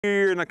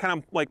here, and I kind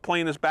of like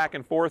playing this back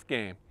and forth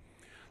game.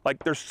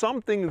 Like there's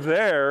something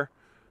there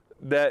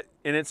that,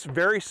 and it's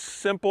very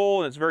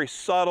simple and it's very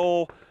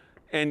subtle,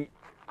 and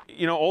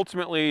you know,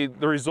 ultimately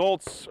the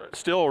results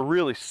still are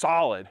really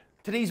solid.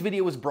 Today's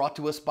video is brought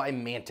to us by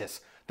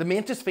Mantis. The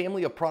Mantis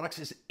family of products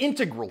is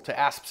integral to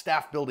ASP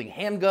staff building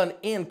handgun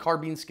and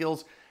carbine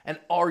skills and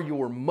are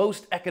your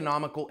most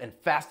economical and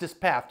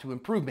fastest path to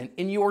improvement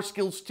in your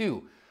skills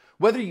too.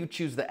 Whether you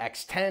choose the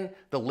X10,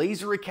 the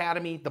Laser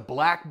Academy, the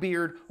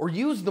Blackbeard, or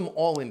use them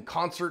all in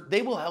concert,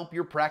 they will help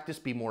your practice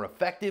be more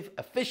effective,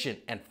 efficient,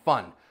 and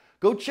fun.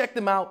 Go check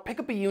them out, pick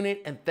up a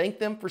unit, and thank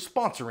them for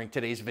sponsoring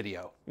today's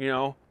video. You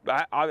know,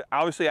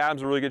 obviously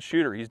Adam's a really good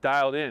shooter. He's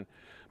dialed in.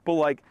 But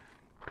like,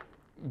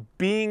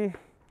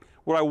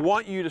 what I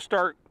want you to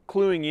start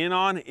cluing in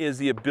on is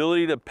the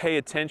ability to pay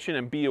attention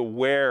and be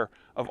aware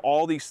of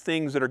all these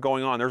things that are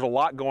going on. There's a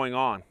lot going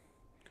on.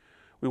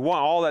 We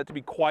want all that to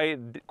be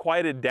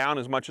quieted down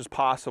as much as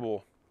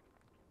possible.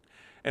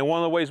 And one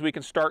of the ways we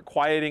can start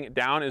quieting it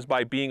down is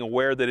by being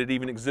aware that it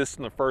even exists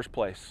in the first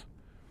place.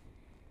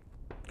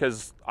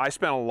 Because I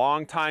spent a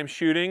long time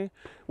shooting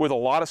with a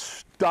lot of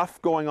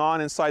stuff going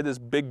on inside this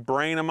big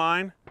brain of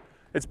mine.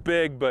 It's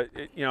big, but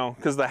you know,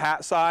 because of the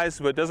hat size,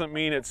 but it doesn't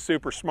mean it's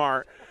super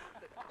smart.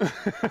 A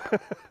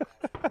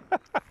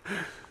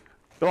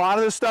lot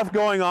of this stuff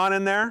going on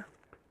in there,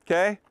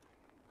 okay?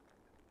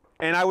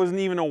 And I wasn't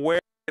even aware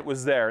it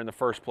was there in the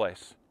first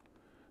place.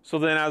 So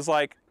then I was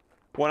like,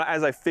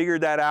 as I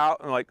figured that out,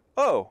 I'm like,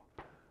 oh,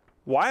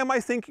 why am I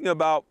thinking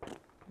about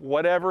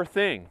whatever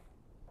thing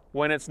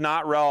when it's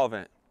not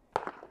relevant?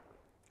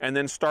 And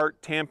then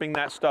start tamping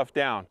that stuff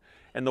down.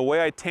 And the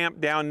way I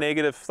tamp down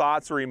negative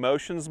thoughts or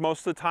emotions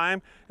most of the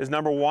time is,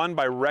 number one,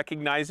 by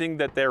recognizing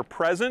that they're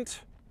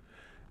present,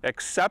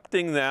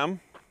 accepting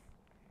them,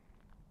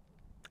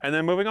 and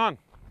then moving on.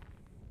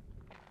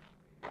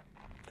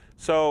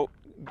 So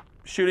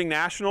shooting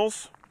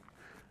nationals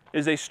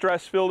is a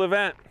stress-filled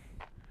event.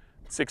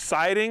 It's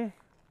exciting.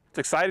 It's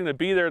exciting to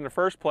be there in the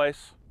first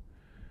place.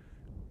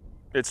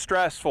 It's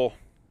stressful.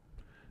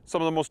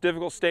 Some of the most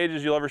difficult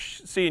stages you'll ever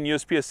see in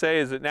USPSA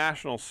is at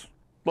nationals.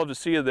 Love to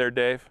see you there,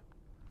 Dave.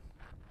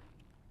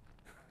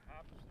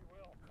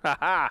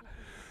 Haha.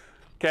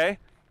 Okay.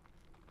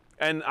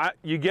 And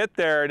you get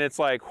there and it's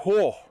like,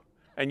 whoa,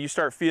 and you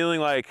start feeling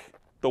like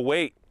the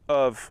weight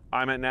of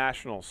I'm at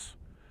nationals.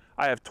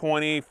 I have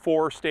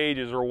 24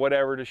 stages or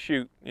whatever to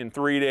shoot in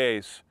 3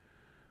 days.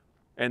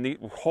 And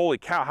holy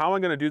cow, how am I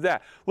going to do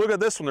that? Look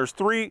at this one. There's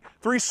three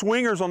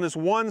swingers on this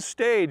one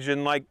stage,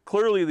 and like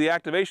clearly the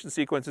activation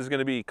sequence is going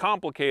to be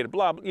complicated.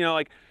 Blah, you know,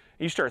 like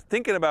you start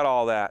thinking about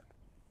all that.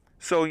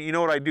 So you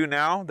know what I do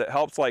now that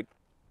helps like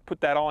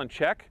put that all in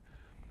check?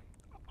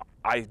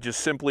 I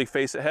just simply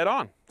face it head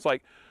on. It's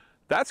like,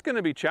 that's going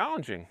to be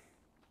challenging.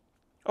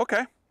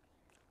 Okay,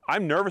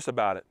 I'm nervous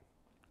about it.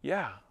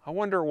 Yeah, I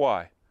wonder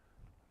why.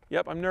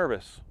 Yep, I'm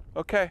nervous.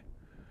 Okay,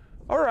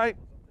 all right.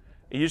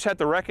 You just have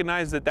to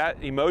recognize that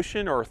that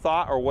emotion or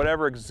thought or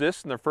whatever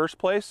exists in the first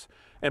place,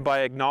 and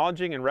by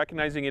acknowledging and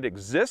recognizing it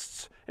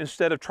exists,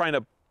 instead of trying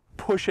to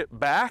push it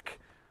back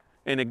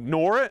and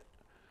ignore it,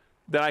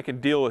 then I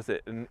can deal with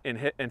it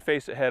and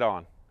face it head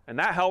on. And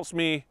that helps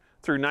me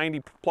through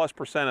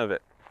 90+% of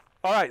it.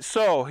 All right,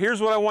 so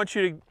here's what I want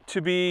you to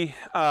be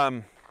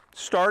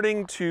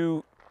starting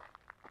to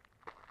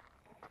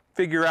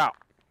figure out.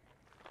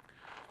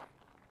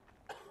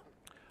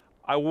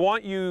 I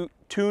want you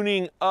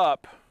tuning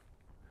up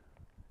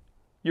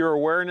your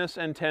awareness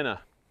antenna,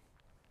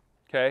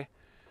 okay?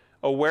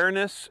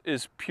 Awareness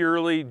is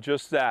purely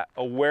just that,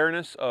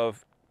 awareness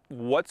of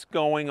what's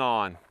going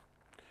on.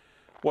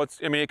 I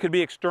mean, it could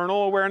be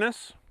external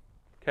awareness,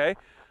 okay?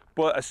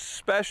 But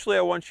especially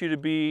I want you to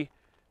be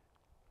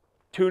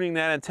tuning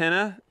that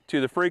antenna to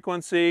the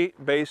frequency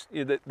based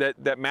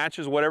that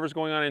matches whatever's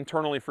going on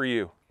internally for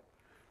you,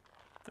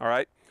 all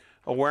right?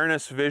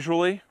 Awareness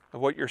visually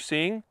of what you're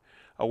seeing,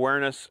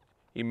 awareness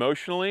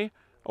emotionally,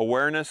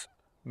 awareness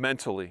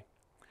mentally.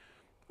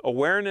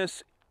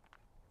 Awareness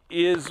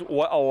is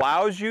what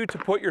allows you to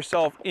put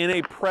yourself in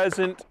a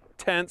present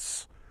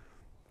tense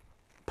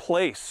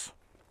place,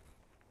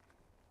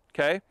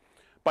 okay?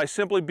 By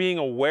simply being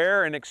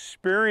aware and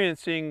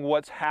experiencing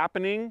what's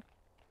happening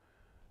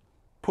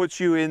puts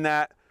you in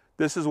that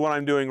this is what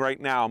I'm doing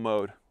right now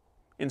mode,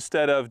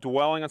 instead of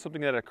dwelling on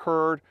something that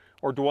occurred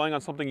or dwelling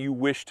on something you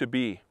wish to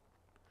be.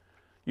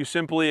 You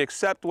simply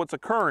accept what's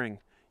occurring,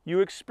 you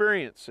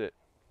experience it,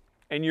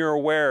 and you're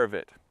aware of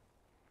it.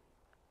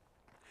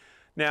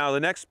 Now, the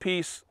next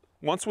piece,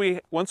 once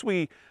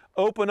we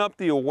open up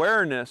the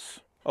awareness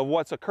of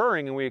what's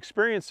occurring and we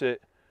experience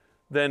it,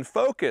 then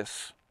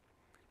focus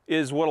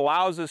is what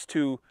allows us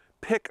to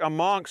pick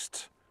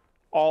amongst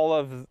all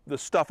of the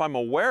stuff I'm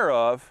aware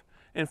of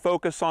and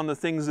focus on the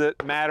things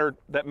that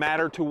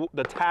matter to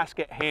the task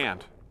at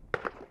hand.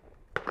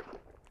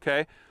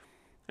 Okay?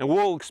 And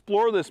we'll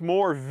explore this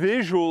more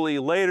visually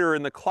later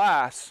in the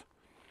class,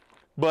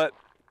 but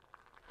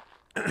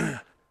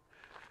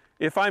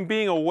if I'm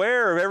being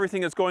aware of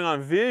everything that's going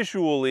on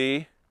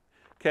visually,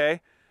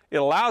 okay, it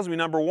allows me,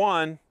 number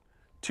one,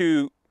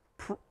 to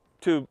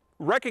to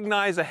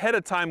recognize ahead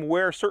of time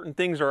where certain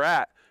things are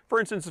at. For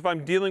instance, if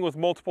I'm dealing with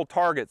multiple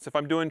targets, if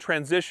I'm doing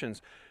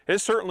transitions, it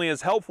certainly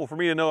is helpful for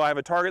me to know I have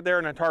a target there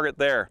and a target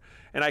there,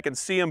 and I can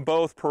see them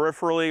both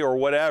peripherally or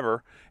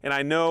whatever, and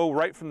I know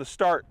right from the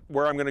start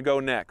where I'm going to go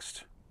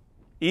next,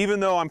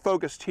 even though I'm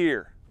focused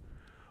here.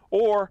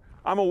 Or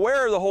I'm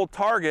aware of the whole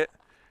target.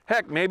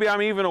 Heck, maybe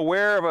I'm even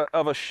aware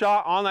of a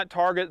shot on that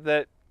target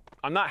that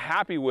I'm not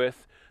happy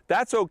with.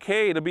 That's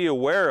okay to be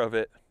aware of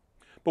it.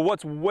 But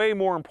what's way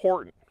more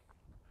important,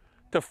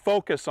 to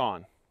focus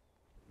on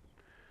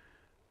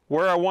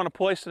where I want to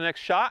place the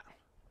next shot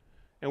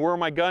and where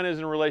my gun is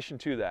in relation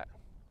to that.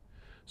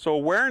 So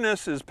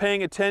awareness is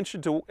paying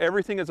attention to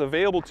everything that's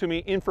available to me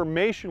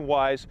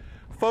information-wise.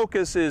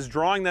 Focus is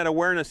drawing that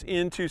awareness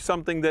into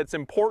something that's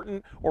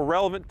important or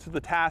relevant to the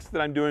task that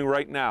I'm doing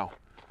right now.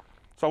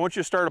 So I want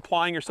you to start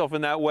applying yourself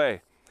in that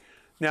way.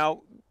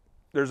 Now,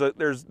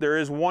 there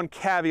is one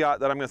caveat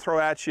that I'm going to throw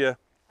at you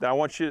that I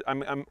want you,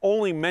 I'm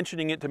only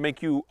mentioning it to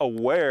make you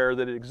aware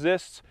that it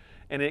exists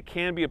and it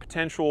can be a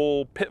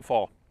potential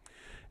pitfall.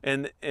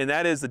 And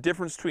that is the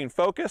difference between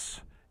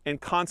focus and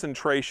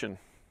concentration.